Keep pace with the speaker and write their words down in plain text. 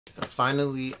So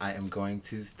finally, I am going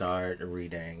to start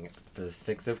reading The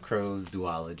Six of Crows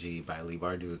Duology by Leigh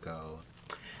Bardugo.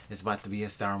 It's about to be a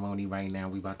ceremony right now.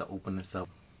 We about to open this up.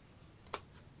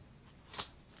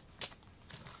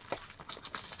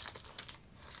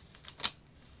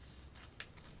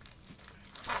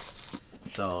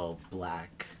 So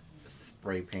black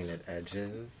spray painted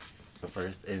edges. The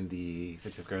first in the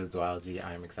Six of Crows Duology.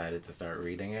 I am excited to start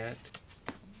reading it.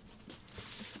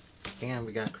 And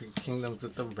we got Kingdoms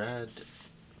with the red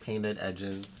painted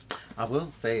edges. I will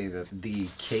say that the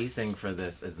casing for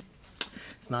this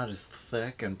it's not as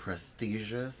thick and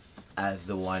prestigious as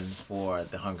the one for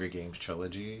the Hunger Games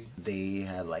trilogy. They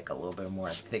had like a little bit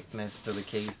more thickness to the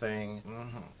casing.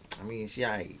 I mean, she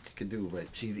could do, but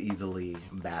she's easily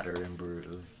battered and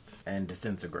bruised and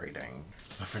disintegrating.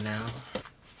 But for now,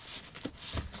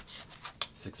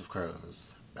 Six of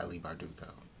Crows by Leigh Bardugo.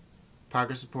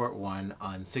 Progress Report 1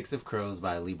 on Six of Crows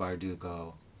by Leigh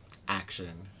Bardugo.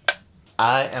 Action.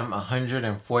 I am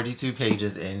 142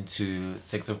 pages into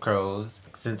Six of Crows.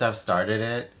 Since I've started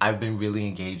it, I've been really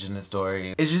engaged in the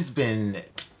story. It's just been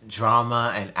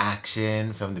drama and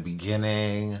action from the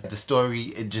beginning. The story,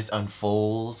 it just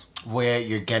unfolds where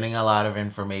you're getting a lot of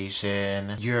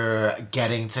information, you're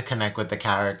getting to connect with the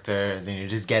characters, and you're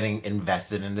just getting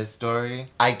invested in the story.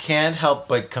 I can't help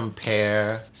but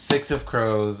compare Six of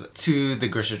Crows to the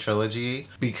Grisha Trilogy,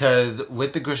 because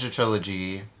with the Grisha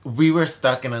Trilogy, we were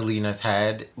stuck in Alina's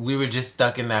head. We were just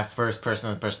stuck in that first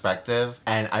person perspective,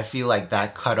 and I feel like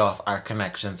that cut off our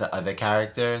connection to other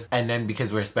characters. And then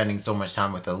because we're spending so much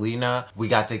time with Alina, we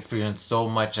got to experience so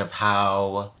much of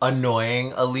how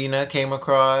annoying Alina came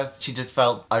across. She just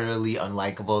felt utterly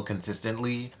unlikable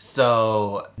consistently.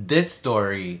 So this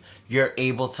story, you're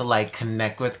able to like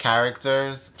connect with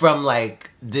characters from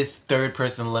like this third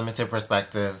person limited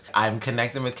perspective. I'm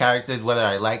connecting with characters whether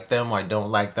I like them or I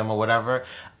don't like them or whatever.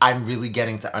 I'm really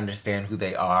getting to understand who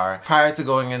they are. Prior to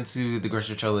going into the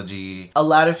Grisha Trilogy, a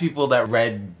lot of people that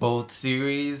read both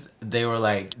series, they were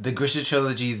like, the Grisha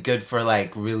Trilogy is good for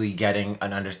like really getting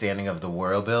an understanding of the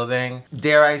world building.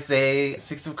 Dare I say,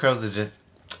 Six of Crows is just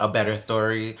a better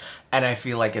story, and I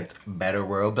feel like it's better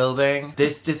world building.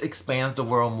 This just expands the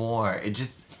world more. It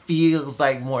just feels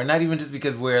like more, not even just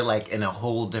because we're like in a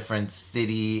whole different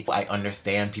city. I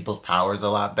understand people's powers a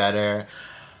lot better.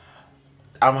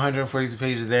 I'm 142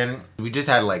 pages in. We just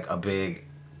had like a big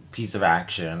piece of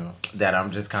action that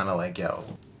I'm just kind of like, yo,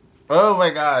 oh my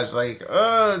gosh, like,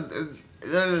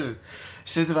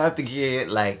 shit's about to get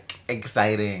like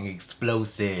exciting,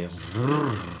 explosive.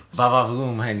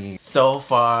 Va-va-voom, honey. So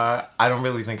far, I don't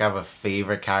really think I have a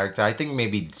favorite character. I think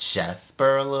maybe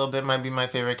Jesper a little bit might be my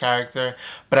favorite character,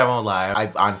 but I won't lie. I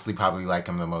honestly probably like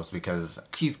him the most because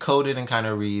he's coded and kind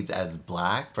of reads as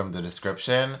black from the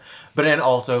description, but then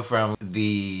also from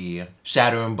the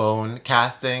Shadow and Bone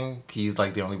casting, he's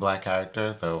like the only black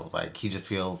character, so like he just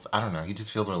feels, I don't know, he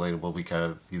just feels relatable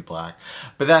because he's black.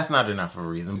 But that's not enough of a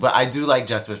reason. But I do like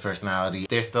Jesper's personality.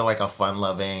 There's still like a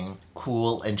fun-loving,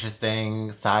 cool,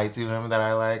 interesting side to him that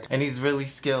I like. And he's really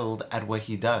skilled at what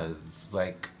he does.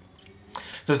 Like,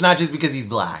 so it's not just because he's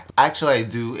black. Actually, I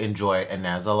do enjoy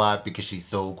Inez a lot because she's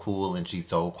so cool and she's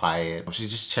so quiet.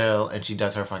 She's just chill and she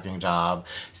does her fucking job.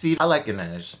 See, I like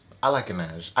Inez. I like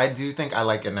Inez. I do think I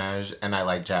like Inez and I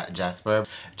like Jesper.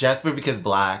 Jesper because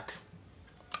black.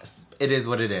 It is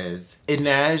what it is.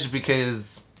 Inez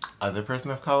because other person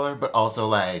of color, but also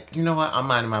like, you know what? I'm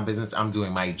minding my business. I'm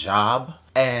doing my job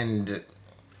and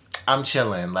I'm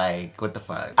chilling, like, what the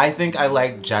fuck? I think I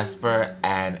like Jesper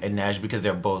and Inej because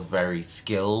they're both very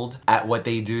skilled at what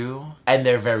they do. And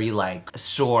they're very, like,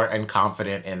 sure and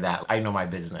confident in that. I know my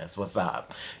business. What's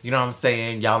up? You know what I'm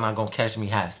saying? Y'all not gonna catch me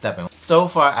half-stepping. So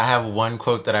far, I have one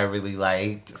quote that I really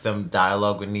liked. Some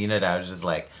dialogue with Nina that I was just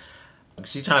like,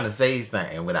 she trying to say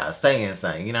something without saying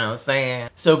something. You know what I'm saying?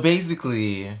 So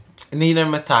basically, Nina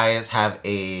and Matthias have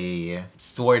a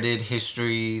sordid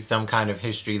history, some kind of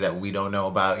history that we don't know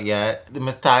about yet.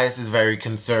 Matthias is very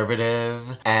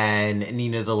conservative and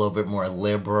Nina's a little bit more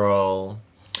liberal.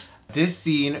 This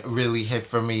scene really hit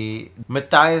for me.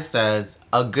 Matthias says,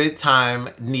 a good time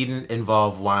needn't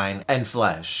involve wine and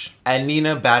flesh. And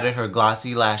Nina batted her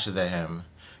glossy lashes at him.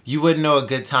 You wouldn't know a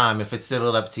good time if it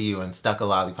sidled up to you and stuck a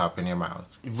lollipop in your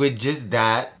mouth. With just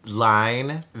that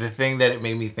line, the thing that it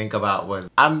made me think about was,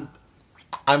 I'm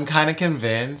kind of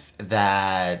convinced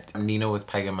that Nina was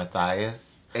pegging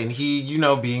Matthias. And he, you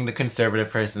know, being the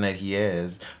conservative person that he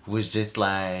is, was just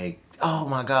like, oh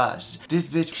my gosh, this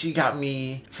bitch, she got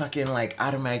me fucking like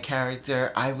out of my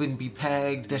character. I wouldn't be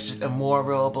pegged. That's just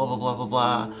immoral, blah, blah, blah, blah,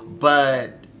 blah.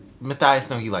 But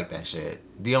Matthias know he like that shit.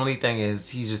 The only thing is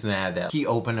he's just mad that he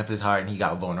opened up his heart and he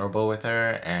got vulnerable with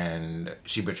her and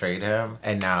she betrayed him.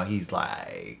 And now he's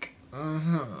like,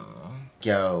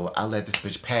 yo, I let this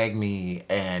bitch peg me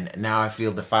and now I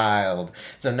feel defiled.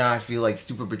 So now I feel like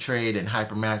super betrayed and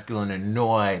hyper masculine and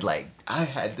annoyed. Like, I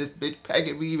had this bitch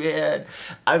pegging me, man.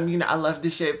 I mean, I love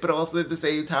this shit, but also at the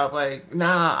same time, like,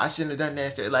 nah, I shouldn't have done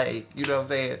that shit. Like, you know what I'm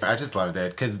saying? I just loved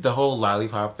it because the whole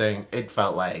lollipop thing, it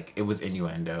felt like it was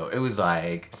innuendo. It was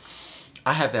like,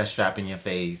 I had that strap in your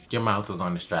face. Your mouth was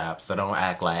on the strap, so don't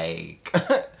act like...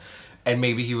 And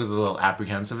maybe he was a little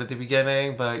apprehensive at the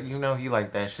beginning, but you know he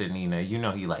liked that shit, Nina. You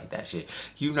know he liked that shit.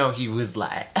 You know he was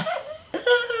like...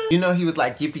 You know he was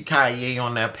like yippee-ki-yay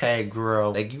on that peg,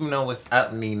 girl. Like, you know what's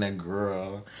up, Nina,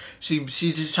 girl. She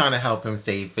just trying to help him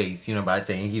save face, you know, by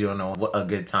saying he don't know what a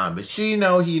good time. But she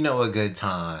know he know a good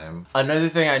time. Another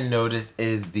thing I noticed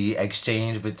is the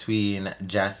exchange between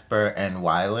Jesper and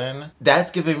Wylan.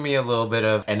 That's giving me a little bit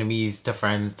of enemies to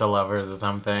friends to lovers or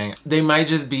something. They might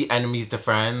just be enemies to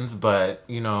friends, but,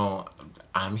 you know,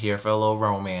 I'm here for a little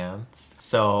romance.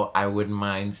 So I wouldn't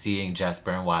mind seeing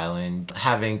Jesper and Wylan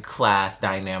having class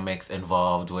dynamics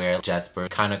involved where Jesper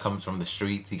kind of comes from the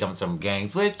streets, he comes from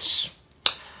gangs, which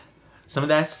some of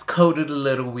that's coded a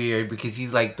little weird because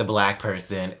he's like the black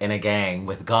person in a gang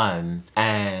with guns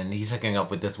and he's hooking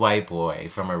up with this white boy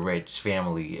from a rich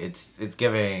family. It's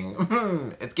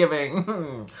giving, it's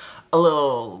giving a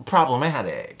little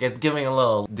problematic. It's giving a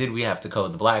little, did we have to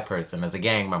code the black person as a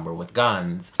gang member with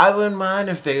guns? I wouldn't mind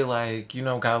if they like, you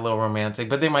know, got a little romantic,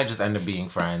 but they might just end up being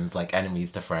friends, like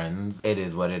enemies to friends. It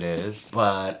is what it is.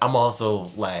 But I'm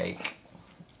also like,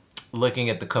 looking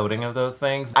at the coding of those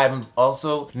things. I'm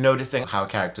also noticing how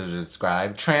characters are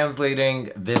described.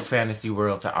 Translating this fantasy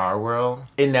world to our world.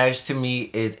 Inej to me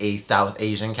is a South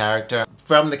Asian character.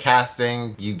 From the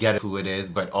casting, you get who it is,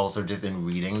 but also just in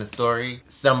reading the story.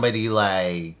 Somebody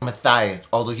like Matthias,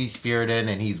 although he's Fjerdan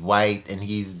and he's white and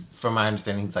he's, from my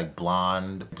understanding, he's like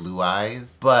blonde, blue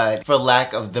eyes. But for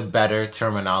lack of the better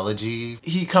terminology,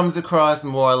 he comes across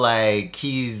more like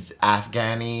he's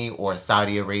Afghani or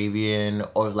Saudi Arabian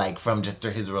or like from just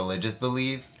his religious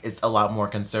beliefs. It's a lot more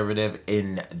conservative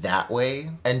in that way.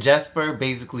 And Jesper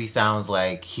basically sounds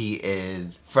like he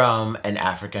is from an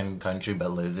African country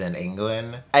but lives in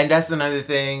England. And that's another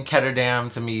thing.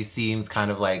 Ketterdam to me seems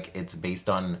kind of like it's based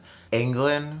on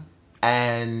England.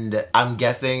 And I'm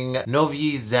guessing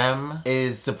Novi Zem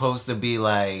is supposed to be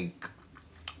like,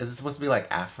 is it supposed to be like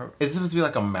Africa? Is it supposed to be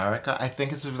like America? I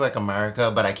think it's supposed to be like America,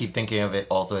 but I keep thinking of it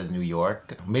also as New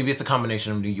York. Maybe it's a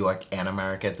combination of New York and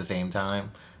America at the same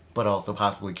time, but also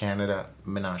possibly Canada.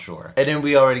 I'm not sure. And then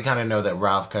we already kind of know that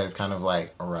Ravka is kind of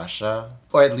like Russia,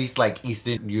 or at least like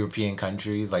Eastern European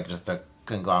countries, like just a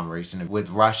conglomeration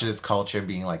with Russia's culture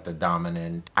being like the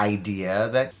dominant idea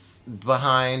that's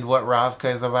behind what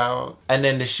Ravka is about. And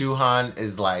then the Shuhan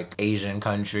is like Asian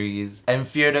countries. And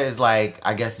Fjerda is like,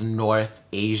 I guess, North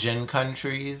Asian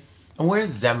countries. And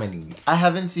where's Zemini? I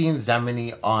haven't seen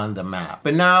Zemini on the map.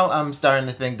 But now I'm starting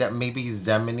to think that maybe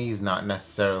Zemini is not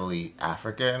necessarily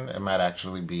African. It might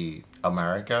actually be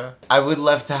America. I would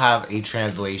love to have a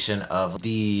translation of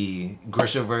the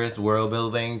Grishaverse world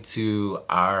building to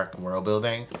our world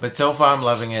building. But so far I'm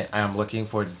loving it. I'm looking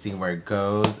forward to seeing where it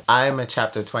goes. I'm at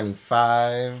chapter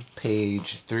 25,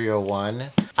 page 301.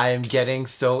 I am getting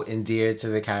so endeared to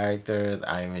the characters.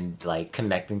 I'm in like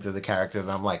connecting to the characters.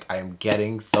 I'm like, I'm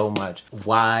getting so much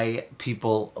why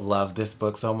people love this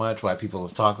book so much, why people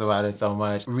have talked about it so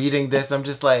much. Reading this, I'm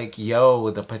just like, yo,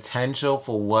 the potential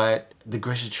for what the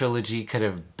Grisha trilogy could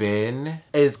have been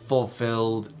is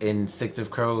fulfilled in Six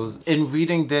of Crows. In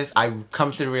reading this, I've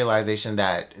come to the realization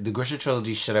that the Grisha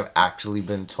trilogy should have actually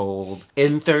been told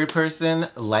in third person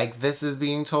like this is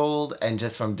being told and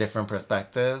just from different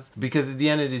perspectives. Because at the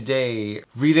end of the day,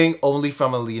 reading only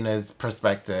from Alina's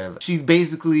perspective, she's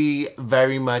basically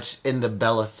very much in the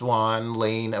Bella Swan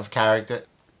lane of character.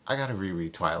 I gotta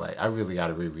reread Twilight. I really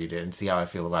gotta reread it and see how I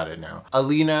feel about it now.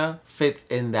 Alina fits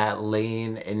in that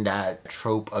lane, in that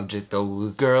trope of just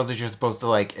those girls that you're supposed to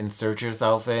like insert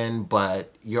yourself in,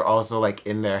 but you're also like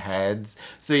in their heads.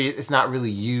 So it's not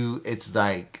really you, it's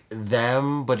like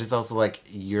them, but it's also like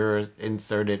you're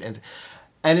inserted into.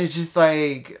 And it's just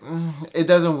like, it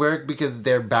doesn't work because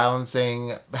they're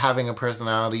balancing having a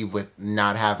personality with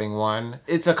not having one.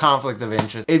 It's a conflict of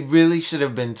interest. It really should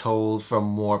have been told from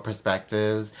more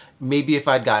perspectives. Maybe if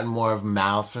I'd gotten more of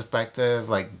Mal's perspective,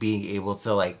 like being able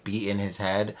to like be in his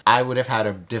head, I would have had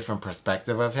a different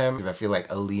perspective of him. Because I feel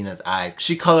like Alina's eyes,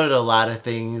 she colored a lot of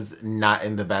things not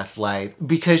in the best light.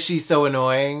 Because she's so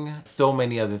annoying, so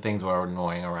many other things were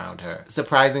annoying around her.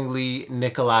 Surprisingly,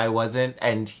 Nikolai wasn't,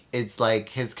 and it's like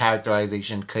his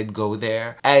characterization could go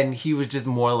there. And he was just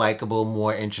more likable,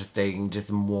 more interesting,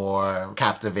 just more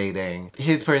captivating.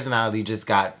 His personality just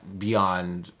got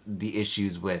beyond the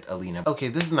issues with Alina. Okay,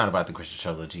 this is not about the Grisha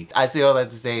trilogy. I say all that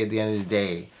to say, at the end of the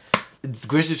day,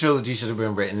 Grisha Trilogy should have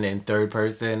been written in third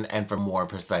person and from more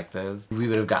perspectives. We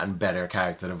would have gotten better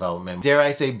character development. Dare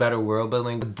I say better world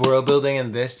building? The world building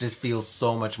in this just feels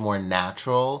so much more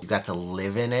natural. You got to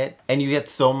live in it and you get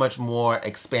so much more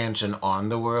expansion on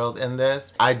the world in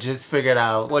this. I just figured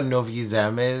out what Novi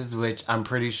Zem is, which I'm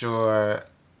pretty sure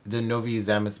the Novi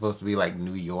Zem is supposed to be like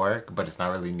New York, but it's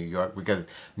not really New York because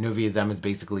Novi Zem is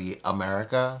basically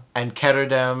America. And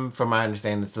Ketterdam, from my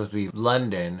understanding, is supposed to be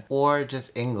London or just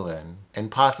England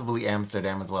and possibly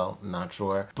Amsterdam as well, not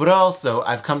sure. But also,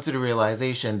 I've come to the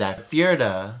realization that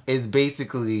Fjerda is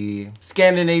basically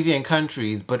Scandinavian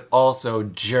countries, but also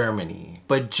Germany.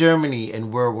 But Germany in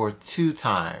World War II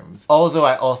times. Although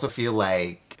I also feel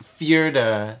like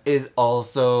Fjerda is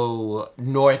also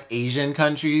North Asian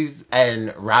countries and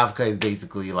Ravka is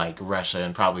basically like Russia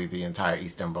and probably the entire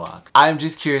Eastern Bloc. I'm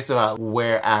just curious about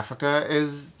where Africa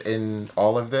is in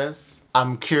all of this.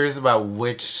 I'm curious about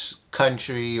which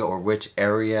country or which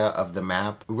area of the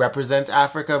map represents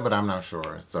Africa, but I'm not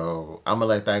sure. So I'm gonna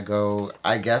let that go.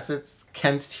 I guess it's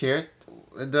Kenstiert.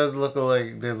 It does look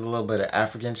like there's a little bit of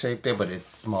African shape there, but it's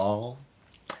small.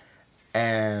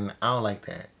 And I don't like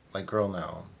that. Like, girl,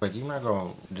 no. Like, you're not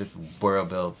gonna just world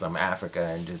build some Africa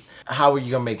and just, how are you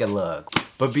gonna make it look?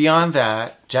 But beyond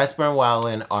that, Jesper and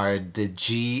Wowlin are the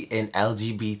G in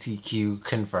LGBTQ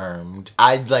confirmed.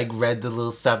 I like read the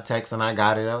little subtext and I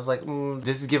got it. I was like,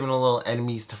 this is giving a little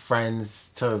enemies to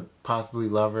friends to possibly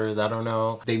lovers. I don't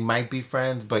know. They might be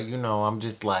friends, but you know, I'm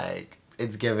just like,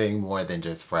 it's giving more than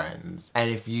just friends. And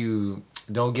if you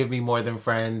don't give me more than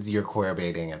friends, you're queer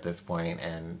baiting at this point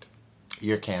and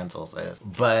you're cancel, sis.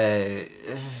 But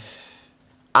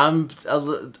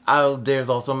there's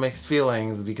also mixed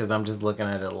feelings because I'm just looking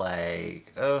at it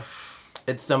like, ugh.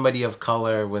 It's somebody of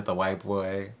color with a white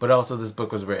boy. But also this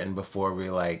book was written before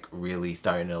we like really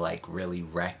starting to like really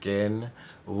reckon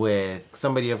with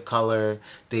somebody of color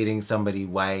dating somebody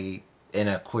white in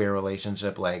a queer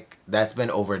relationship. Like, that's been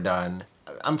overdone.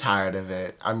 I'm tired of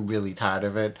it. I'm really tired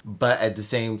of it. But at the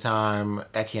same time,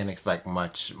 I can't expect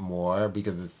much more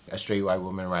because it's a straight white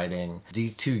woman writing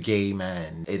these two gay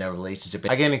men in a relationship.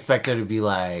 I can't expect her to be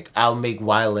like, I'll make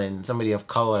Wowlin somebody of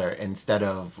color instead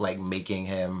of like making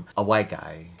him a white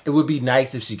guy. It would be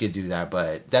nice if she could do that,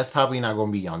 but that's probably not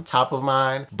going to be on top of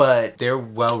mine. But they're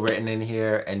well written in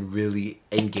here and really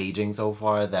engaging so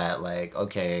far that like,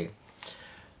 okay,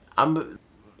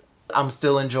 I'm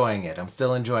still enjoying it. I'm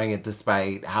still enjoying it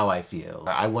despite how I feel.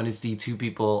 I want to see two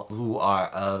people who are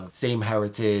of same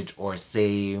heritage or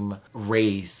same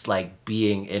race like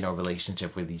being in a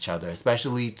relationship with each other,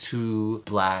 especially two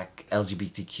black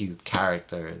LGBTQ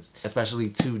characters, especially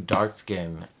two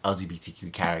dark-skinned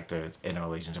LGBTQ characters in a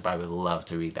relationship. I would love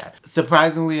to read that.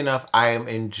 Surprisingly enough, I am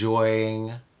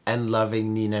enjoying and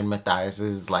loving Nina and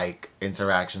Matthias's like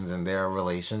interactions in their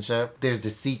relationship. There's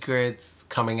the secrets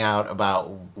coming out about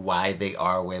why they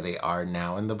are where they are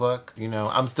now in the book. You know,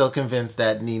 I'm still convinced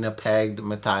that Nina pegged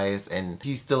Matthias and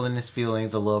he's still in his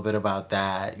feelings a little bit about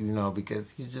that, you know, because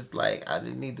he's just like, I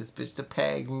didn't need this bitch to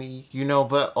peg me, you know,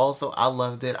 but also I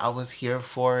loved it. I was here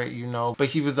for it, you know, but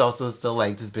he was also still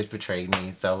like, this bitch betrayed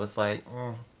me. So it's like,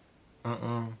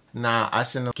 nah, I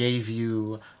shouldn't have gave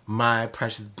you my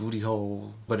precious booty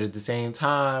hole. But at the same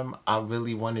time, I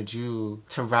really wanted you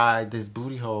to ride this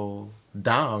booty hole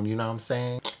down, you know what I'm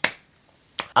saying?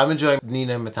 I'm enjoying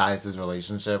Nina and Matthias's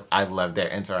relationship. I love their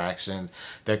interactions,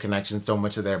 their connections, so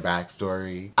much of their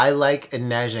backstory. I like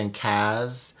Inej and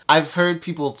Kaz. I've heard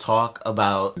people talk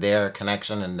about their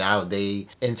connection and how they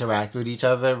interact with each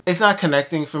other. It's not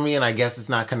connecting for me, and I guess it's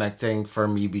not connecting for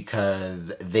me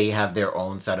because they have their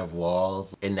own set of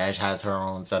walls. Inej has her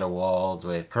own set of walls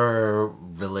with her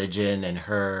religion and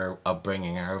her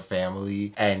upbringing and her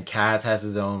family, and Kaz has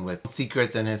his own with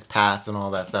secrets in his past and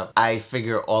all that stuff. I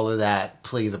figure all of that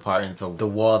plays a part into the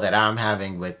wall that I'm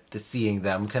having with seeing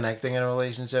them connecting in a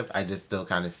relationship. I just still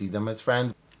kind of see them as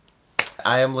friends.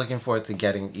 I am looking forward to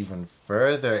getting even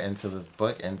further into this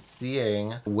book and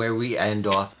seeing where we end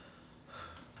off.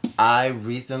 I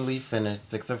recently finished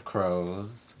Six of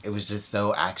Crows. It was just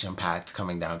so action-packed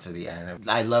coming down to the end.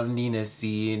 I love Nina's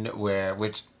scene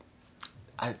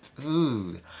I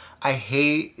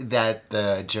hate that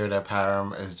the Jurda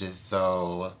Param is just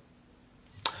so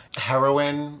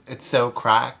heroin. It's so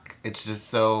crack. It's just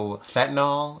so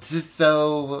fentanyl. It's just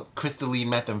so crystalline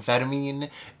methamphetamine.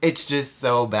 It's just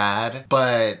so bad.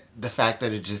 But the fact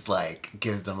that it just like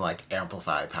gives them like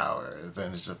amplified powers,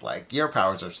 and it's just like your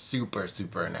powers are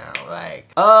super now.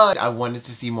 Like, I wanted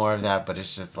to see more of that, but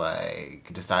it's just like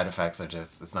the side effects are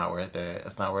just, it's not worth it.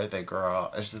 It's not worth it,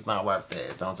 girl. It's just not worth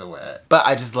it. Don't do it. But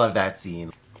I just love that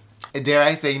scene. Dare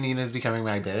I say Nina's becoming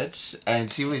my bitch?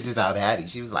 And she was just all baddie.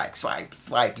 She was like, swipe,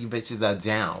 swipe, you bitches are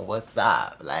down. What's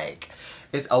up? Like,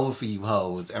 it's over for you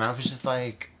hoes. And I was just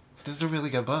like, this is a really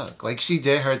good book. Like, she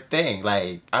did her thing.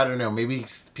 Like, I don't know, maybe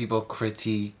people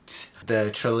critiqued the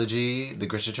trilogy, the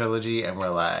Grisha trilogy, and were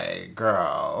like,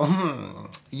 girl,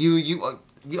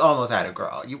 you almost had it,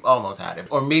 girl. You almost had it.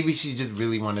 Or maybe she just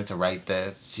really wanted to write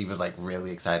this. She was like really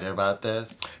excited about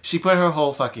this. She put her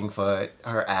whole fucking foot,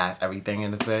 her ass, everything in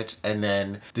this bitch. And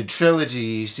then the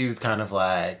trilogy, she was kind of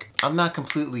like, I'm not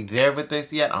completely there with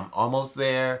this yet. I'm almost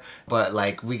there. But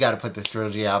like, we gotta put this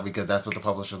trilogy out because that's what the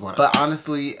publishers want. But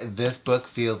honestly, this book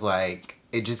feels like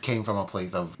it just came from a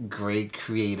place of great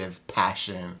creative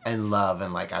passion and love,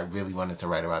 and like I really wanted to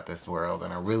write about this world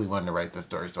and I really wanted to write this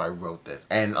story, so I wrote this.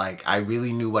 And like I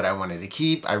really knew what I wanted to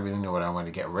keep, I really knew what I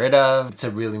wanted to get rid of to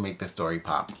really make the story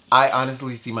pop. I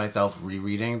honestly see myself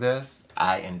rereading this.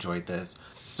 I enjoyed this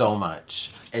so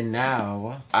much. And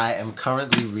now I am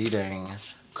currently reading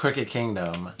Crooked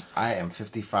Kingdom. I am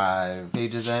 55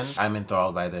 pages in. I'm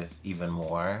enthralled by this even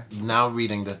more. Now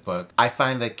reading this book, I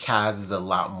find that Kaz is a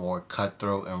lot more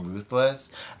cutthroat and ruthless.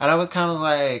 And I was kind of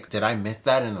like, did I miss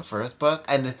that in the first book?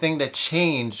 And the thing that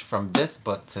changed from this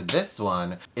book to this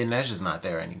one, Inej is not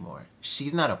there anymore.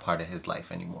 She's not a part of his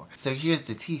life anymore. So here's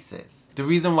the thesis. The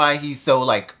reason why he's so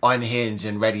like unhinged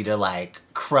and ready to like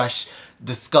crush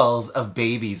the skulls of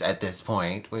babies at this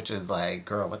point, which is like,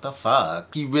 girl, what the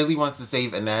fuck? He really wants to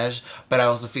save Inej, but I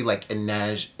also feel like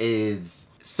Inej is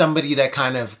somebody that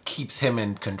kind of keeps him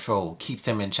in control, keeps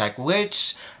him in check,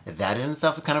 which that in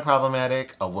itself is kind of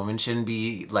problematic. A woman shouldn't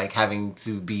be like having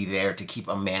to be there to keep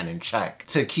a man in check,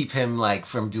 to keep him like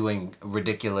from doing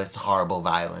ridiculous, horrible,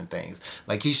 violent things.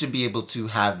 Like he should be able to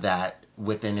have that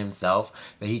within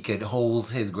himself, that he could hold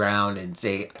his ground and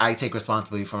say, I take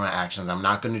responsibility for my actions. I'm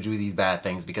not going to do these bad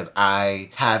things because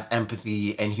I have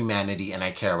empathy and humanity and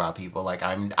I care about people. Like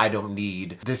I don't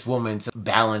need this woman to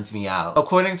balance me out.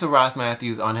 According to Ross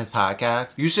Matthews on his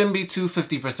podcast, you shouldn't be two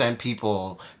 50%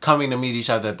 people coming to meet each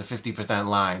other at the 50%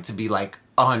 line to be like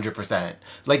 100%.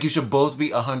 Like you should both be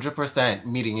 100%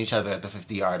 meeting each other at the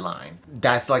 50-yard line.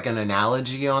 That's like an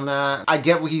analogy on that. I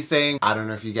get what he's saying. I don't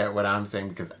know if you get what I'm saying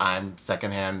because I'm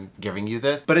secondhand giving you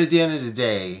this. But at the end of the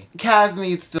day, Kaz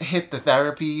needs to hit the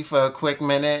therapy for a quick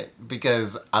minute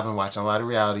because I've been watching a lot of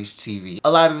reality TV.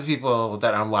 A lot of the people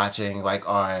that I'm watching like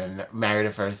on Married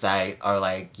at First Sight are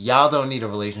like, y'all don't need a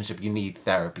relationship, you need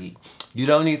therapy. You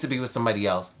don't need to be with somebody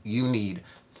else. You need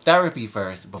therapy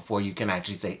first before you can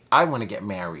actually say, I want to get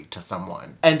married to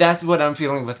someone. And that's what I'm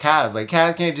feeling with Kaz. Like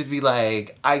Kaz can't just be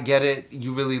like, I get it,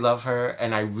 you really love her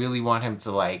and I really want him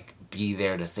to like be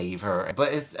there to save her.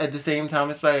 But it's at the same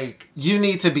time, it's like, you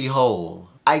need to be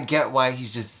whole. I get why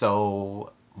he's just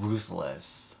so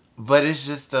ruthless. But it's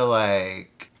just the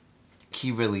like,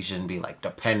 he really shouldn't be like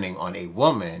depending on a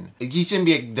woman. He shouldn't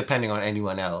be depending on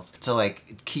anyone else to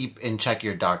like keep in check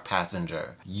your dark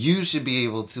passenger. You should be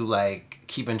able to like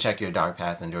keep in check your dark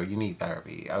passenger. You need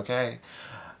therapy, okay?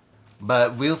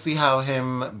 But we'll see how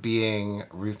him being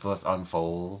ruthless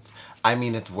unfolds. I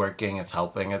mean, it's working, it's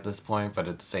helping at this point, but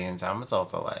at the same time, it's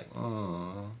also like,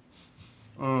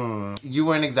 you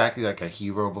weren't exactly like a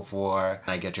hero before.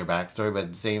 I get your backstory, but at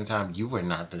the same time, you were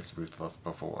not this ruthless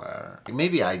before.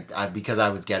 Maybe I because I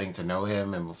was getting to know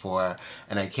him and before,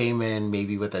 and I came in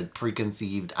maybe with a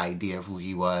preconceived idea of who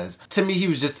he was. To me, he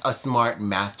was just a smart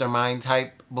mastermind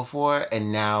type before,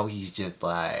 and now he's just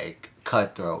like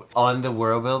cutthroat. On the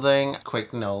world building,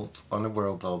 quick note on the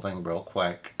world building real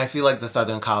quick. I feel like the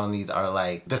southern colonies are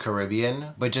like the Caribbean,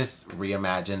 but just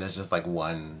reimagined as just like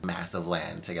one massive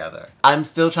land together. I'm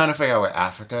still trying to figure out where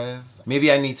Africa is.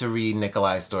 Maybe I need to read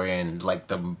Nikolai's story and like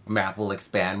the map will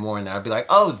expand more and I'll be like,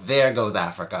 oh, there goes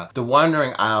Africa. The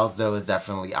Wandering Isles though is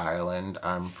definitely Ireland,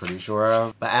 I'm pretty sure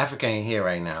of. But Africa ain't here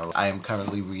right now. I am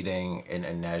currently reading in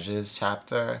Inej's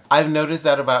chapter. I've noticed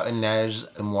that about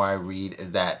Inej, the more I read,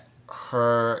 is that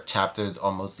her chapters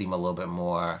almost seem a little bit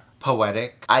more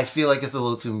poetic. I feel like it's a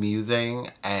little too musing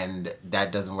and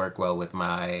that doesn't work well with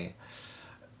my,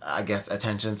 I guess,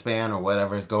 attention span or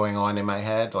whatever is going on in my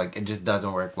head. Like it just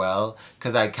doesn't work well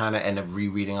because I kind of end up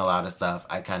rereading a lot of stuff.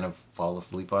 I kind of fall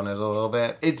asleep on it a little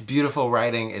bit. It's beautiful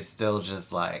writing. It's still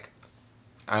just like,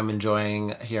 I'm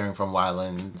enjoying hearing from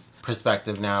Wyland's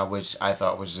perspective now, which I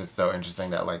thought was just so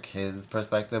interesting that like his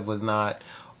perspective was not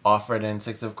offered in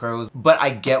Six of Crows. But I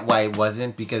get why it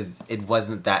wasn't, because it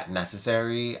wasn't that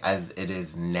necessary as it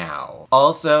is now.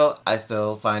 Also, I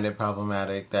still find it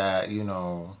problematic that, you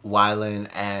know, Wyland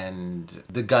and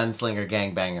the gunslinger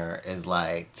gangbanger is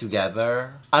like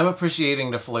together. I'm appreciating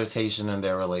the flirtation in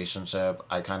their relationship.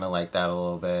 I kind of like that a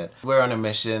little bit. We're on a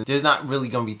mission. There's not really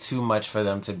gonna be too much for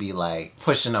them to be like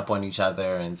pushing up on each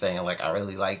other and saying like, I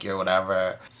really like you or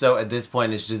whatever. So at this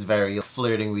point, it's just very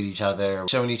flirting with each other,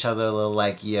 showing each other a little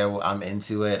like, yeah, I'm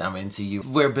into it, I'm into you.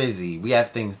 We're busy, we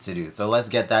have things to do. So let's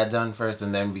get that done first,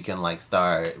 and then we can like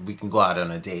we can go out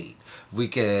on a date. We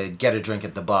could get a drink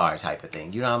at the bar type of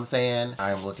thing. You know what I'm saying?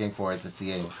 I'm looking forward to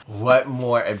seeing what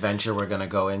more adventure we're gonna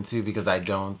go into, because I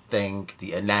don't think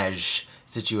the Inej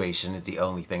situation is the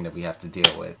only thing that we have to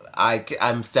deal with.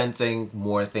 I'm sensing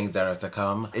more things that are to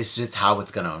come. It's just how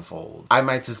it's gonna unfold. I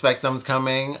might suspect something's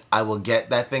coming. I will get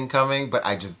that thing coming, but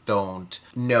I just don't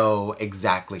know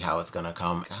exactly how it's gonna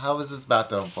come. How is this about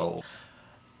to unfold?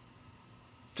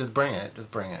 Just bring it. Just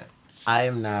bring it. I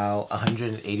am now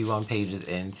 181 pages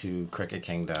into Cricket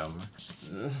Kingdom.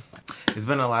 There's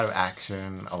been a lot of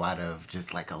action, a lot of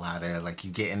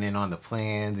you getting in on the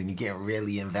plans and you getting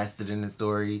really invested in the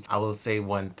story. I will say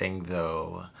one thing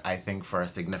though, I think for a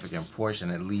significant portion,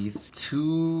 at least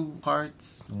 2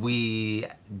 parts, we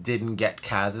didn't get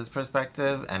Kaz's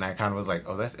perspective, and I kind of was like,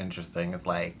 oh, that's interesting. It's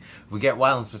like, we get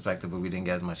Wyland's perspective, but we didn't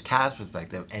get as much Kaz's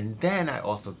perspective. And then I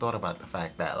also thought about the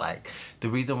fact that like, the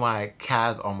reason why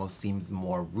Kaz almost seems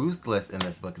more ruthless in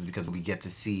this book is because we get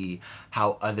to see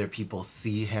how other people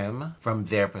see him from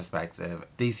their perspective.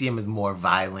 They see him as more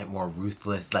violent, more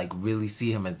ruthless, like really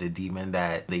see him as the demon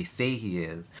that they say he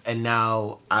is. And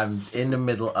now I'm in the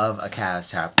middle of a Kaz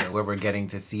chapter where we're getting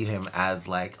to see him as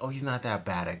like, oh, he's not that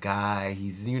bad a guy.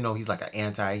 He's, you know, he's like an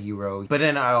anti-hero. But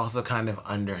then I also kind of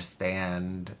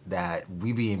understand that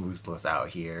we being ruthless out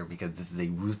here because this is a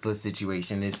ruthless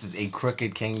situation. This is a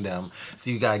crooked kingdom. So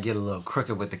you gotta get a little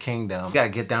crooked with the kingdom. You gotta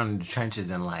get down in the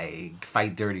trenches and like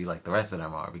fight dirty like the rest of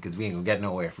them are, because we ain't gonna get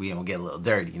nowhere if we ain't gonna get a little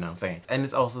dirty, you know what I'm saying? And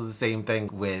it's also the same thing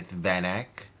with Van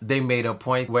Eck. They made a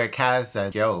point where Kaz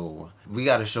said, yo, we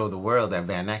gotta show the world that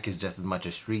Van Eck is just as much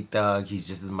a street thug. He's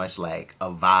just as much like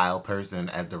a vile person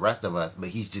as the rest of us, but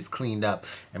he's just cleaned up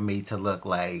and made to look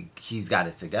like he's got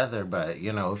it together. But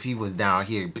you know, if he was down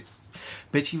here,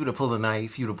 bitch, he would have pulled a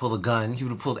knife, he would have pulled a gun, he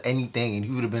would have pulled anything, and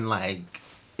he would have been like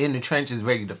in the trenches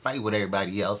ready to fight with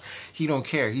everybody else. He don't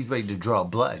care. He's ready to draw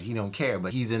blood. He don't care.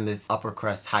 But he's in this upper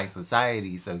crust high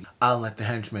society, so I'll let the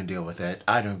henchmen deal with it.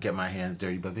 I don't get my hands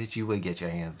dirty, but bitch, you would get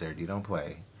your hands dirty. Don't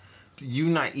play. You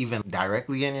not even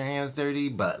directly getting your hands dirty,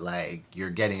 but like you're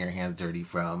getting your hands dirty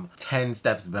from 10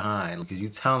 steps behind because you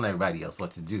telling everybody else what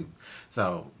to do.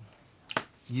 So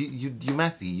you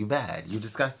messy, you bad, you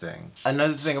disgusting.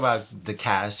 Another thing about the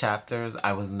Kaz chapters,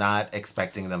 I was not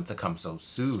expecting them to come so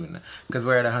soon, because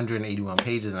we're at 181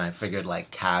 pages and I figured like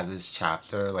Kaz's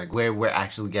chapter, like where we're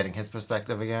actually getting his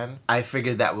perspective again, I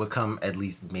figured that would come at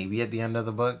least maybe at the end of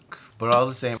the book. But all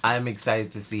the same, I'm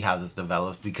excited to see how this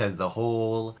develops, because the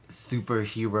whole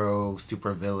superhero,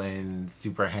 supervillain,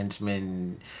 super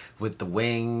henchman with the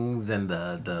wings and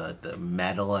the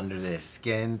metal under their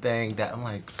skin thing, that I'm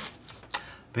like,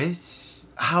 bitch,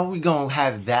 how we gonna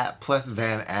have that plus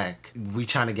Van Eck? We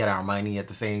trying to get our money at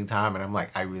the same time, and I'm like,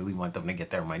 I really want them to get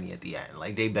their money at the end.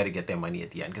 Like, they better get their money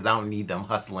at the end, because I don't need them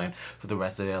hustling for the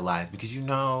rest of their lives, because you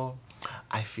know,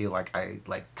 I feel like I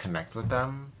like connect with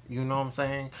them. You know what I'm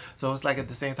saying? So it's like at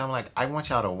the same time, like, I want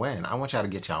y'all to win. I want y'all to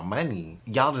get y'all money.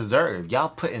 Y'all deserve. Y'all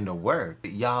put in the work.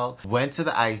 Y'all went to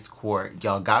the ice court.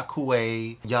 Y'all got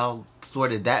Kuwait. Y'all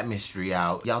sorted that mystery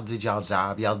out. Y'all did y'all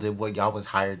job. Y'all did what y'all was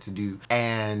hired to do.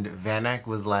 And Van Eck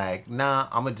was like, nah,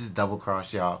 I'm gonna just double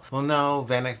cross y'all. Well, no,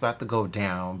 Van Eck's about to go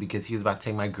down because he was about to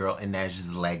take my girl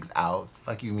Inej's legs out.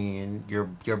 Fuck you mean? You're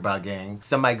bugging.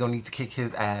 Somebody gonna need to kick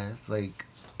his ass, like,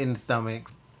 in the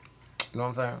stomach. You know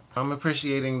what I'm saying? I'm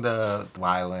appreciating the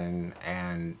Wyland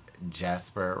and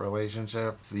Jasper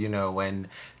relationship. So, you know, when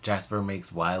Jasper makes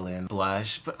Wyland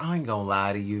blush, but I ain't gonna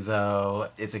lie to you though,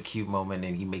 it's a cute moment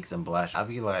and he makes him blush. I'll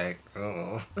be like,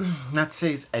 oh. Not to say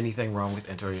there's anything wrong with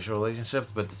interracial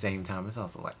relationships, but at the same time, it's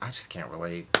also like, I just can't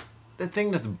relate. The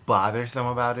thing that's bothersome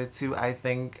about it too, I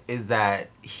think, is that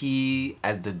he,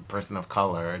 as the person of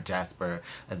color, Jasper,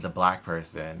 as the black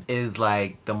person, is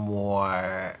like the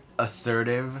more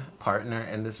assertive partner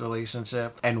in this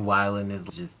relationship, and Wyland is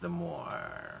just the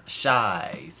more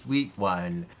shy, sweet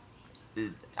one.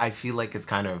 I feel like it's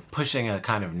kind of pushing a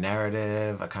kind of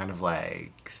narrative, a kind of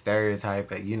like stereotype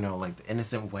that, you know, like the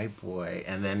innocent white boy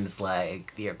and then it's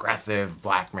like the aggressive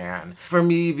black man. For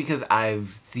me, because I've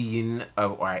seen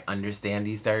or I understand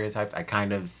these stereotypes, I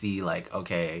kind of see like,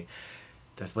 okay,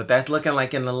 that's what that's looking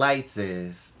like in the lights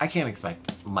is. I can't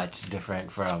expect much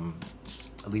different from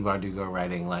Leigh Bardugo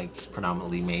writing like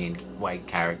predominantly made white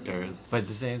characters. But at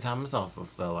the same time, it's also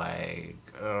still like,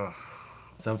 ugh.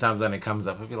 Sometimes when it comes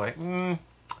up, I'll be like,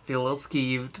 feel a little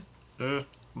skeeved.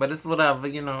 But it's whatever,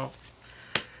 you know.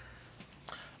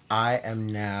 I am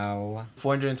now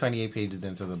 428 pages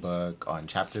into the book on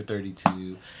chapter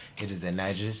 32. It is a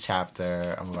Niger's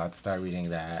chapter. I'm about to start reading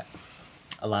that.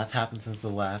 A lot's happened since the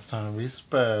last time we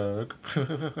spoke.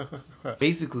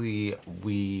 Basically,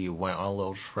 we went on a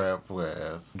little trip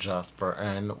with Jasper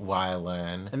and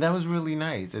Wylan, and that was really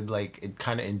nice. It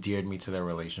kind of endeared me to their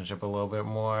relationship a little bit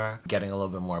more. Getting a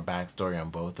little bit more backstory on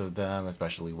both of them,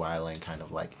 especially Wylan, kind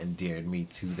of like endeared me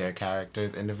to their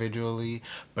characters individually,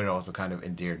 but it also kind of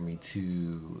endeared me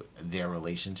to their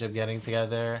relationship getting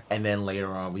together. And then later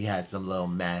on, we had some little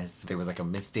mess. There was like a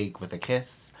mistake with a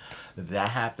kiss. That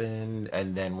happened,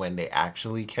 and then when they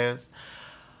actually kissed,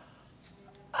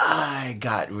 I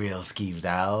got real skeeved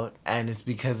out, and it's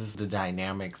because it's the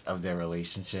dynamics of their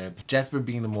relationship. Jasper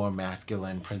being the more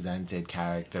masculine presented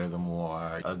character, the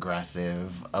more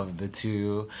aggressive of the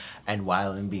two, and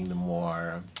Wylan being the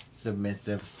more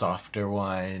submissive, softer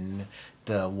one,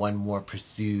 the one more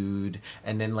pursued.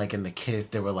 And then like in the kiss,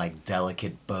 there were like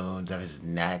delicate bones of his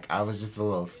neck. I was just a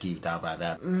little skeeved out by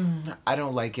that. I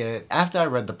don't like it. After I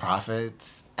read The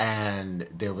Prophets, and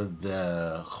there was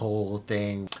the whole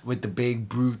thing with the big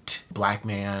brute black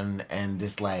man and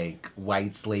this like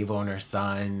white slave owner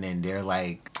son, and they're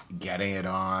like getting it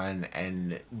on,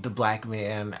 and the black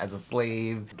man as a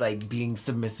slave like being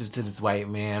submissive to this white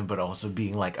man but also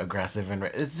being like aggressive, and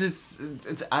it's just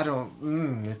it's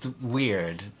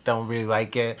weird. Don't really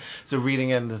like it. So reading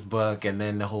in this book, and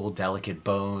then the whole delicate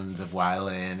bones of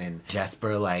Wylan and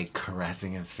Jasper like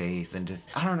caressing his face, and just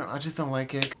I don't know, I just don't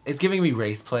like it. It's giving me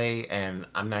race play, and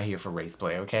I'm not here for race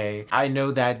play, okay? I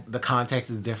know that the context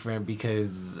is different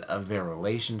because of their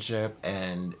relationship,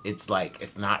 and it's like,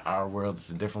 it's not our world, it's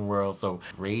a different world, so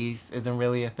race isn't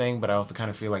really a thing, but I also kind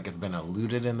of feel like it's been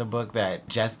alluded in the book that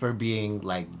Jasper being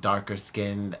like darker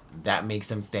skinned, that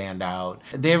makes him stand out.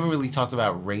 They haven't really talked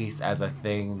about race as a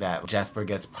thing that Jasper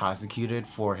gets prosecuted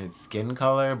for his skin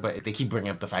color, but they keep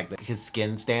bringing up the fact that his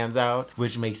skin stands out,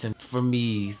 which makes him, for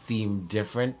me, seem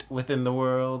different within the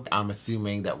world. I'm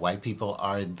assuming that white people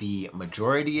are the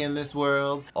majority in this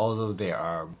world. Although there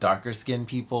are darker skinned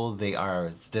people, they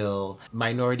are still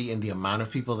minority in the amount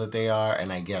of people that they are,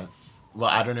 and I guess, well,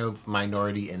 I don't know if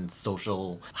minority in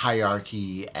social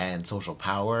hierarchy and social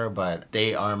power, but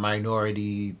they are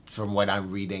minority from what I'm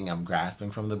reading, I'm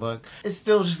grasping from the book. It's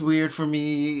still just weird for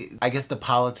me. I guess the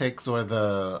politics or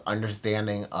the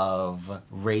understanding of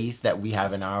race that we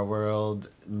have in our world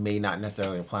may not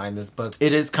necessarily apply in this book.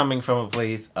 It is coming from a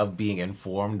place of being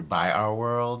informed by our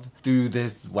world through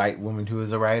this white woman who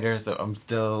is a writer, so I'm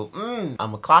still,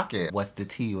 I'ma clock it. What's the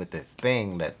tea with this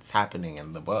thing that's happening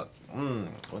in the book?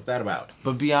 What's that about?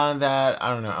 But beyond that,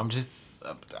 I don't know, I'm just,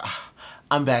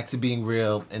 I'm back to being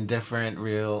real indifferent,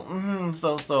 real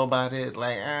so about it.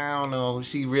 Like, I don't know,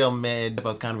 she real mid. I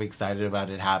was kind of excited about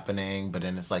it happening, but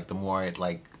then it's like the more it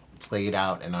like played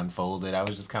out and unfolded, I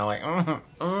was just kind of like,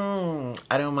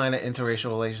 I don't mind an interracial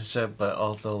relationship, but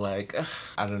also like,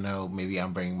 I don't know, maybe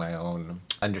I'm bringing my own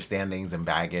understandings and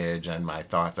baggage and my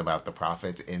thoughts about the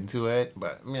prophets into it,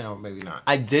 but you know, maybe not.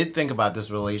 I did think about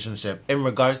this relationship in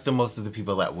regards to most of the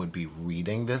people that would be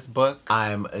reading this book.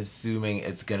 I'm assuming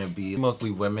it's gonna be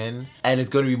mostly women, and it's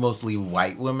gonna be mostly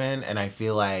white women, and I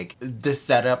feel like the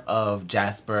setup of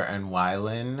Jasper and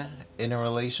Wylan in a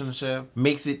relationship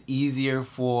makes it easier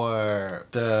for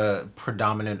the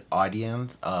predominant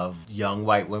audience of young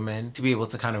white women to be able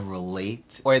to kind of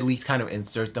relate, or at least kind of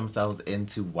insert themselves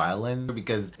into Wylan,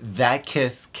 because that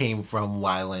kiss came from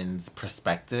Wylan's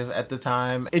perspective at the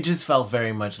time. It just felt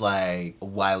very much like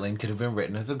Wylan could have been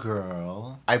written as a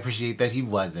girl. I appreciate that he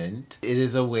wasn't. It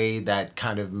is a way that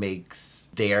kind of makes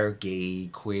their gay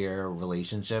queer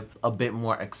relationship a bit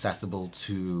more accessible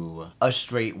to a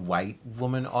straight white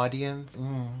woman audience.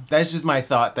 That's just my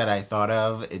thought that I thought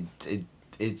of. It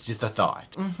It's just a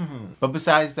thought. But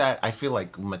besides that, I feel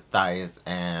like Matthias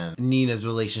and Nina's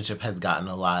relationship has gotten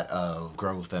a lot of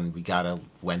growth, and we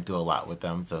went through a lot with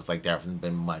them. So it's like there hasn't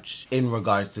been much in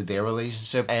regards to their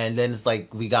relationship. And then it's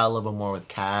like we got a little bit more with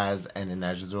Kaz and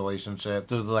Inej's relationship.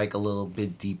 So it was like a little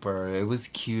bit deeper. It was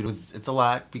cute. It's a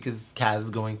lot because Kaz is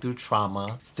going through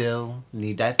trauma. Still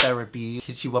need that therapy.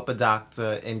 Hit you up a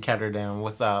doctor in Ketterdam.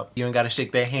 What's up? You ain't gotta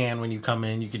shake their hand when you come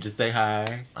in. You could just say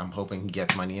hi. I'm hoping he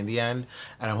gets money in the end.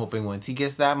 And I'm hoping once he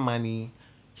gets that money,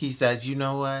 he says, you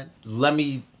know what? Let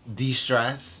me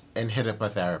de-stress and hit up a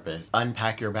therapist.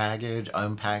 Unpack your baggage,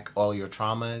 unpack all your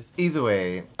traumas. Either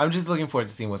way, I'm just looking forward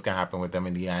to seeing what's gonna happen with them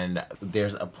in the end.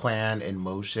 There's a plan in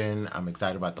motion. I'm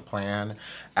excited about the plan.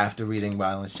 After reading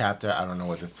Violence chapter, I don't know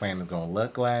what this plan is gonna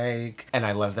look like. And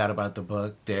I love that about the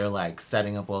book. They're like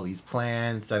setting up all these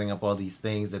plans, setting up all these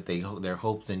things that their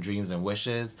hopes and dreams and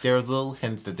wishes. There's little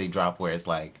hints that they drop where it's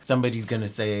like, somebody's gonna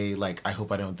say like, I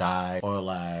hope I don't die, or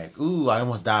like, ooh, I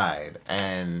almost died.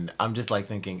 And I'm just like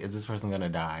thinking, is this person gonna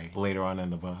die later on in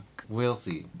the book? We'll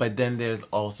see. But then there's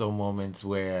also moments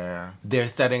where they're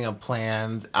setting up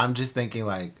plans. I'm just thinking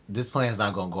like, this plan is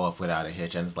not gonna go off without a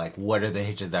hitch. And it's like, what are the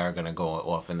hitches that are gonna go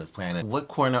off in this plan? And what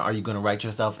corner are you gonna write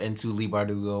yourself into, Leigh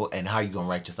Bardugo, and how are you gonna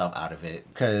write yourself out of it?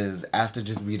 Because after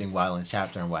just reading Violence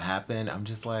chapter and what happened, I'm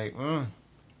just like,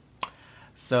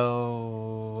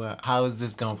 so how is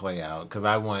this gonna play out? Because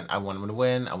I want them to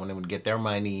win. I want them to get their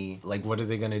money. Like, what are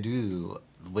they gonna do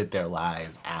with their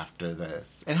lives after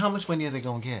this? And how much money are they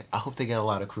gonna get? I hope they get a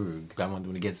lot of Krug. I want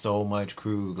them to get so much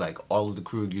Krug, like all of the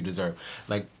Krug you deserve.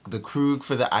 Like the Krug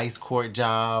for the ice court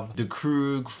job, the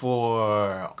Krug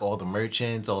for all the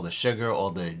merchants, all the sugar,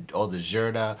 all the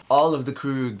Zherda, all of the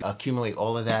Krug, accumulate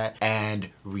all of that and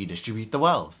redistribute the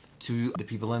wealth to the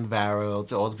people in the barrel,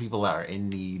 to all the people that are in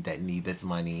need, that need this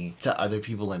money, to other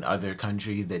people in other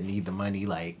countries that need the money.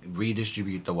 Like,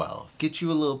 redistribute the wealth. Get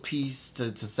you a little piece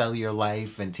to sell your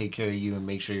life and take care of you and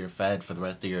make sure you're fed for the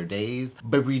rest of your days,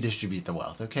 but redistribute the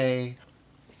wealth, okay?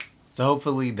 So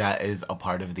hopefully that is a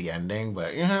part of the ending,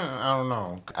 but yeah, I don't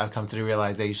know. I've come to the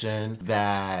realization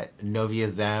that Novia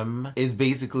Zem is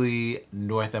basically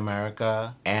North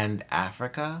America and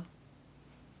Africa.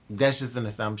 That's just an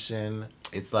assumption.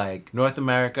 It's like North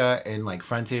America in like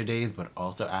frontier days, but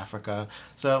also Africa.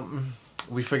 So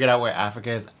we figured out where Africa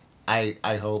is.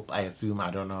 I hope, I assume,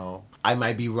 I don't know. I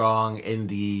might be wrong in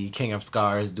the King of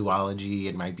Scars duology.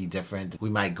 It might be different. We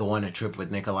might go on a trip with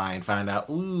Nikolai and find out,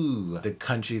 ooh, the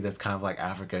country that's kind of like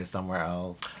Africa is somewhere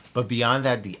else. But beyond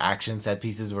that, the action set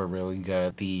pieces were really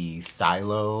good. The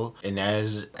Silo,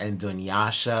 Inej and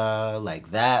Dunyasha,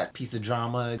 like that piece of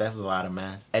drama, that was a lot of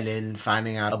mess. And then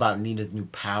finding out about Nina's new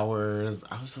powers,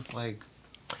 I was just like,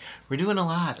 we're doing a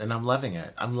lot and I'm loving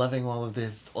it. I'm loving all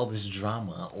this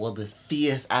drama, all this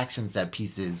fierce action set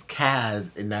pieces.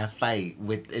 Kaz in that fight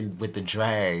with the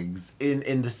drags.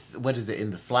 In the, what is it,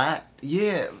 in the slat?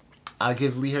 Yeah. I'll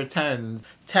give Leigh her 10s.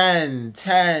 10,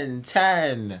 10,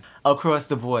 10. Across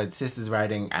the board, sis is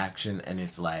writing action and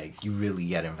it's like, you really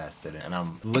get invested in it. And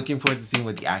I'm looking forward to seeing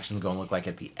what the action's gonna look like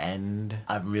at the end.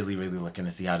 I'm really, really looking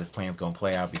to see how this plan's gonna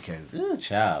play out because, ooh,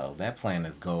 child, that plan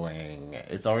is going,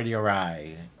 it's already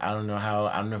awry. I don't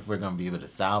know if we're gonna be able to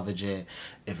salvage it,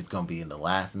 if it's gonna be in the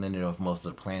last minute or if most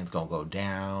of the plan's gonna go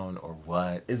down or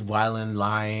what. Is Wylan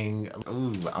lying?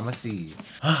 Ooh, I'm gonna see.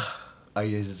 Are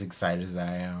you as excited as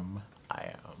I am? I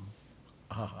am.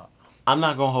 I'm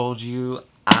not gonna hold you.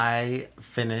 I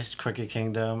finished Crooked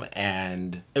Kingdom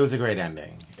and it was a great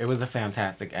ending. It was a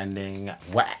fantastic ending.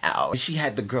 Wow. She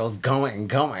had the girls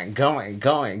going after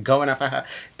her.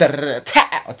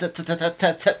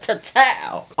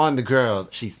 On the girls.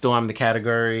 She stormed the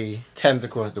category. 10s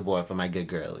across the board for my good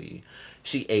girlie.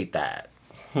 She ate that.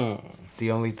 The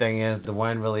only thing is, the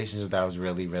one relationship that I was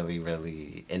really, really,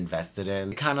 really invested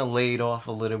in, kind of laid off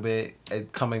a little bit.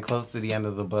 Coming close to the end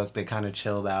of the book, they kind of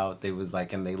chilled out. They was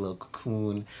like in their little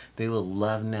cocoon, their little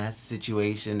love nest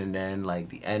situation, and then like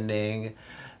the ending,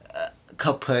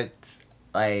 kaput,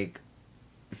 like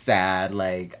sad,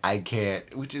 like I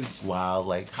can't, which is wild,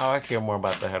 like how I care more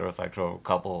about the heterosexual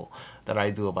couple than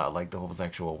I do about like the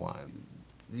homosexual one.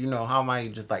 You know, how am I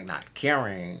just like not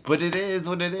caring? But it is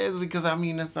what it is because I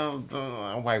mean, it's a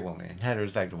white woman,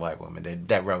 heterosexual white woman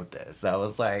that wrote this. So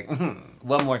it's like,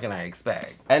 what more can I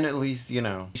expect? And at least, you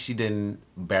know, she didn't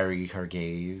bury her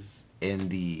gaze in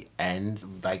the end.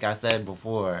 Like I said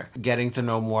before, getting to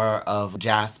know more of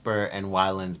Jasper and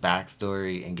Wylan's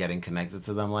backstory and getting connected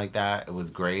to them like that, it was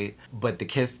great. But the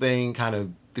kiss thing kind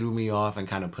of threw me off and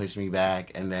kind of pushed me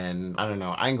back. And then, I don't know,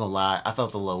 I ain't gonna lie, I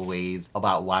felt a little ways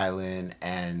about Wylan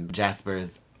and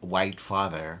Jasper's white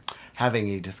father, having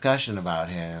a discussion about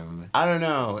him. I don't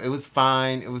know. It was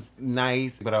fine. It was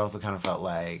nice, but I also kind of felt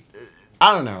like,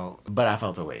 I don't know, but I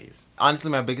felt a ways. Honestly,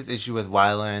 my biggest issue with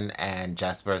Wylan and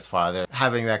Jesper's father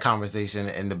having that conversation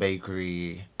in the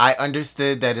bakery, I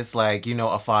understood that it's like, you know,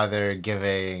 a father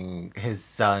giving his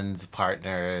son's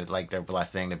partner like their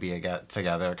blessing to be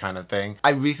together kind of thing.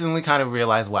 I recently kind of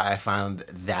realized why I found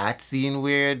that scene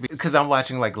weird, because I'm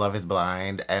watching like Love is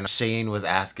Blind and Shane was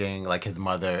asking like his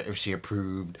mother if she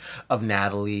approved of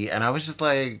Natalie, and I was just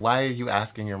like, why are you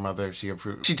asking your mother if she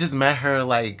approved? She just met her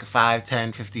like 5,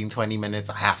 10, 15, 20 minutes,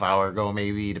 a half hour ago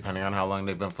maybe, depending on how long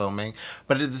they've been filming.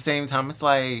 But at the same time, it's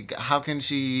like, how can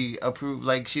she approve?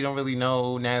 Like, she don't really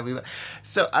know Natalie.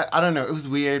 So I don't know. It was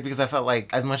weird because I felt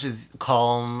like as much as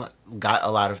Colm got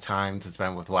a lot of time to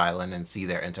spend with Wylan and see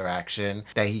their interaction,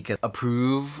 that he could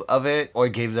approve of it or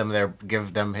give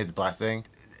them his blessing.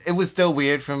 It was still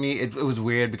weird for me. It was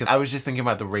weird because I was just thinking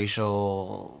about the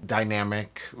racial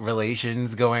dynamic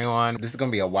relations going on. This is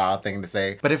gonna be a wild thing to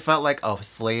say, but it felt like a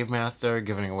slave master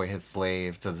giving away his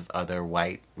slave to this other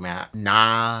white man.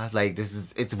 Nah, like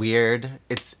it's weird.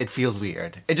 It feels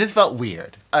weird. It just felt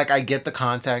weird. Like, I get the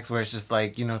context where it's just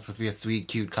like, you know, it's supposed to be a sweet,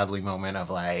 cute, cuddly moment of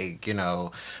like, you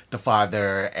know, the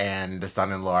father and the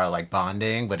son-in-law are like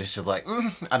bonding, but it's just like,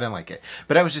 I didn't like it.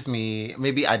 But that was just me.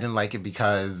 Maybe I didn't like it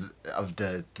because of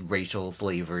the racial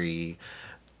slavery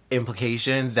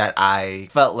implications, that I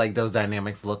felt like those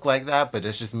dynamics look like that, but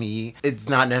it's just me. It's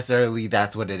not necessarily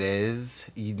that's what it is.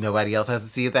 Nobody else has to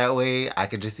see it that way. I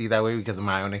could just see it that way because of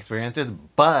my own experiences,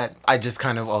 but I just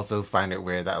kind of also find it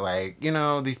weird that, like, you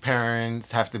know, these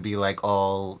parents have to be like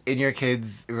all in your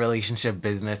kid's relationship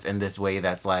business in this way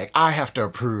that's like, I have to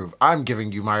approve. I'm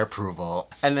giving you my approval.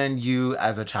 And then you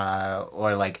as a child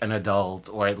or like an adult,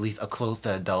 or at least a close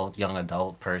to adult, young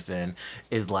adult person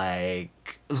is like,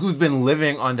 who's been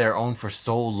living on their own for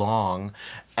so long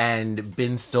and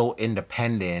been so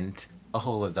independent, a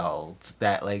whole adult,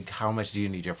 that like, how much do you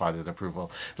need your father's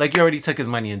approval? Like, you already took his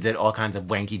money and did all kinds of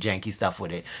wanky janky stuff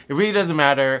with it. It really doesn't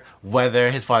matter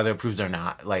whether his father approves or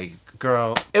not. Like,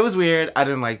 girl, it was weird. I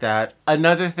didn't like that.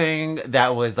 Another thing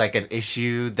that was like an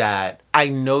issue that I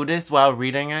noticed while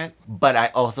reading it, but I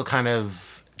also kind of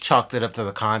chalked it up to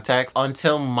the context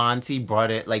until Monty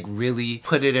brought it, like really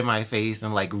put it in my face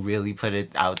and like really put it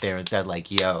out there and said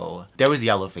like, yo, there was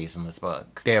yellowface in this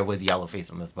book. There was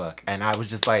yellowface in this book. And I was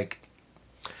just like,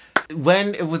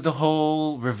 when it was the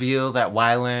whole reveal that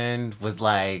Wyland was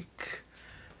like,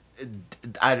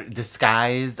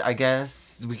 disguised, I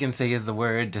guess we can say is the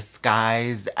word,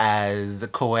 disguised as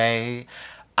Koei,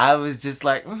 I was just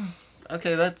like,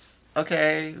 okay, that's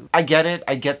okay. I get it.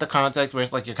 I get the context where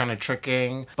it's like you're kind of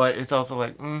tricking, but it's also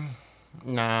like,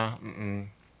 nah,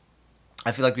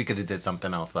 I feel like we could have did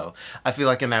something else though. I feel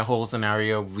like in that whole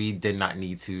scenario, we did not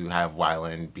need to have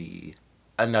Wyland be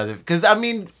another, because I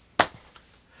mean,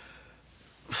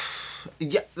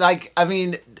 yeah, like, I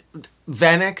mean,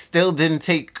 Vanek still didn't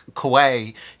take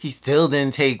Koei. He still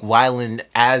didn't take Wyland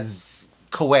as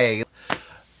Koei.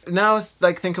 Now it's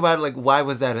like, think about it, like, why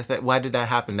was that a thing? Why did that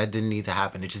happen? That didn't need to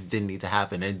happen. It just didn't need to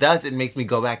happen. And thus, it makes me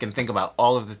go back and think about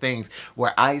all of the things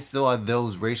where I saw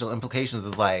those racial implications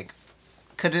as like,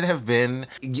 could it have been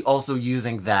also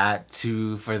using that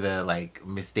too for the like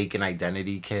mistaken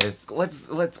identity kiss? What?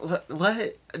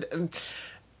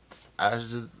 I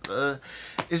was just,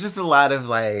 it's just a lot of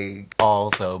like,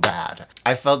 all so bad.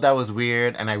 I felt that was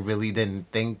weird and I really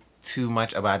didn't think too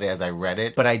much about it as I read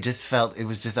it, but I just felt it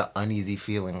was just an uneasy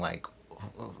feeling, like,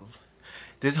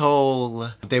 this whole,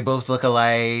 they both look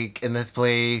alike in this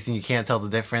place and you can't tell the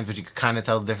difference, but you could kind of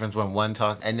tell the difference when one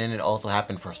talks, and then it also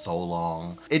happened for so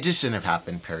long. It just shouldn't have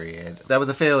happened, period. That was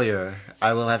a failure.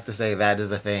 I will have to say that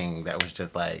is a thing that was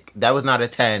just like, that was not a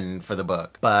 10 for the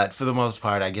book. But for the most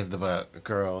part, I give the book,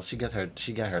 girl, she gets her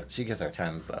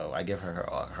 10s though. I give her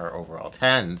her overall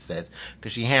 10s, sis,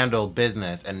 because she handled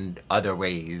business in other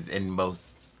ways, in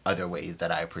most other ways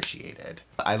that I appreciated.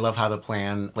 I love how the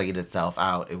plan played itself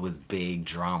out. It was big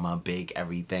drama, big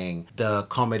everything. The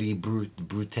comedy brute,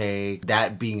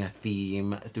 that being a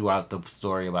theme throughout the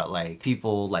story about like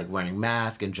people like wearing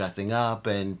masks and dressing up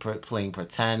and playing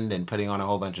pretend and putting on a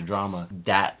whole bunch of drama.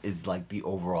 That is like the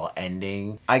overall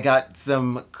ending. I got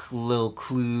some little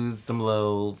clues, some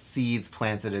little seeds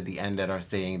planted at the end that are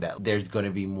saying that there's going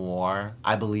to be more,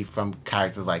 I believe, from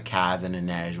characters like Kaz and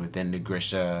Inej within the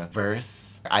Grishaverse.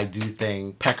 I do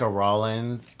think Pekka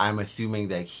Rollins, I'm assuming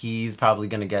that he's probably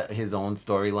going to get his own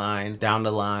storyline down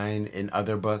the line in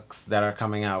other books that are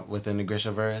coming out within the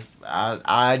Grishaverse.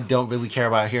 I don't really care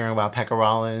about hearing about Pekka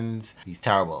Rollins. He's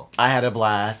terrible. I had a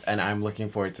blast, and I'm looking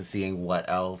forward to seeing what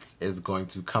else is going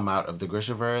to come out of the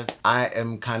Grishaverse. I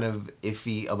am kind of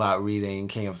iffy about reading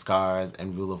King of Scars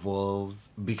and Rule of Wolves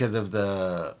because of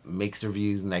the mixed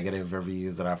reviews, negative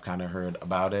reviews that I've kind of heard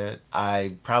about it.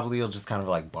 I probably will just kind of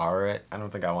like borrow it. I don't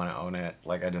think I want to own it.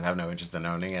 Like, I just have no interest in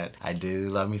owning it. I do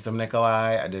love me some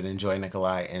Nikolai. I did enjoy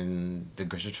Nikolai in the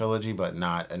Grisha trilogy, but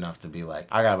not enough to be like,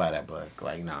 I gotta buy that book.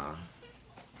 Like, nah.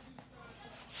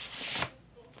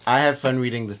 I had fun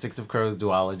reading the Six of Crows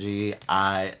duology.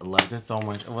 I loved it so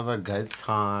much. It was a good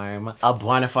time. A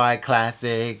bona fide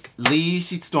classic. Leigh,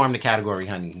 she stormed the category,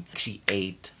 honey. She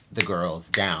ate the girls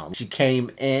down. She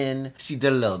came in, she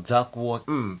did a little duck walk,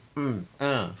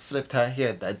 flipped her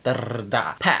head,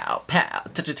 pow, pow, cow.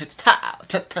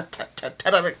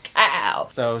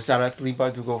 So shout out to Leigh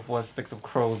Bardugo for Six of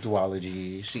Crows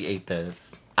duology. She ate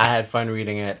this. I had fun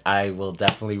reading it. I will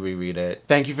definitely reread it.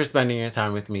 Thank you for spending your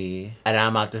time with me. And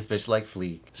I'm out this bitch like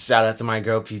Fleek. Shout out to my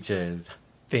girl Peaches.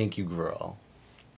 Thank you, girl.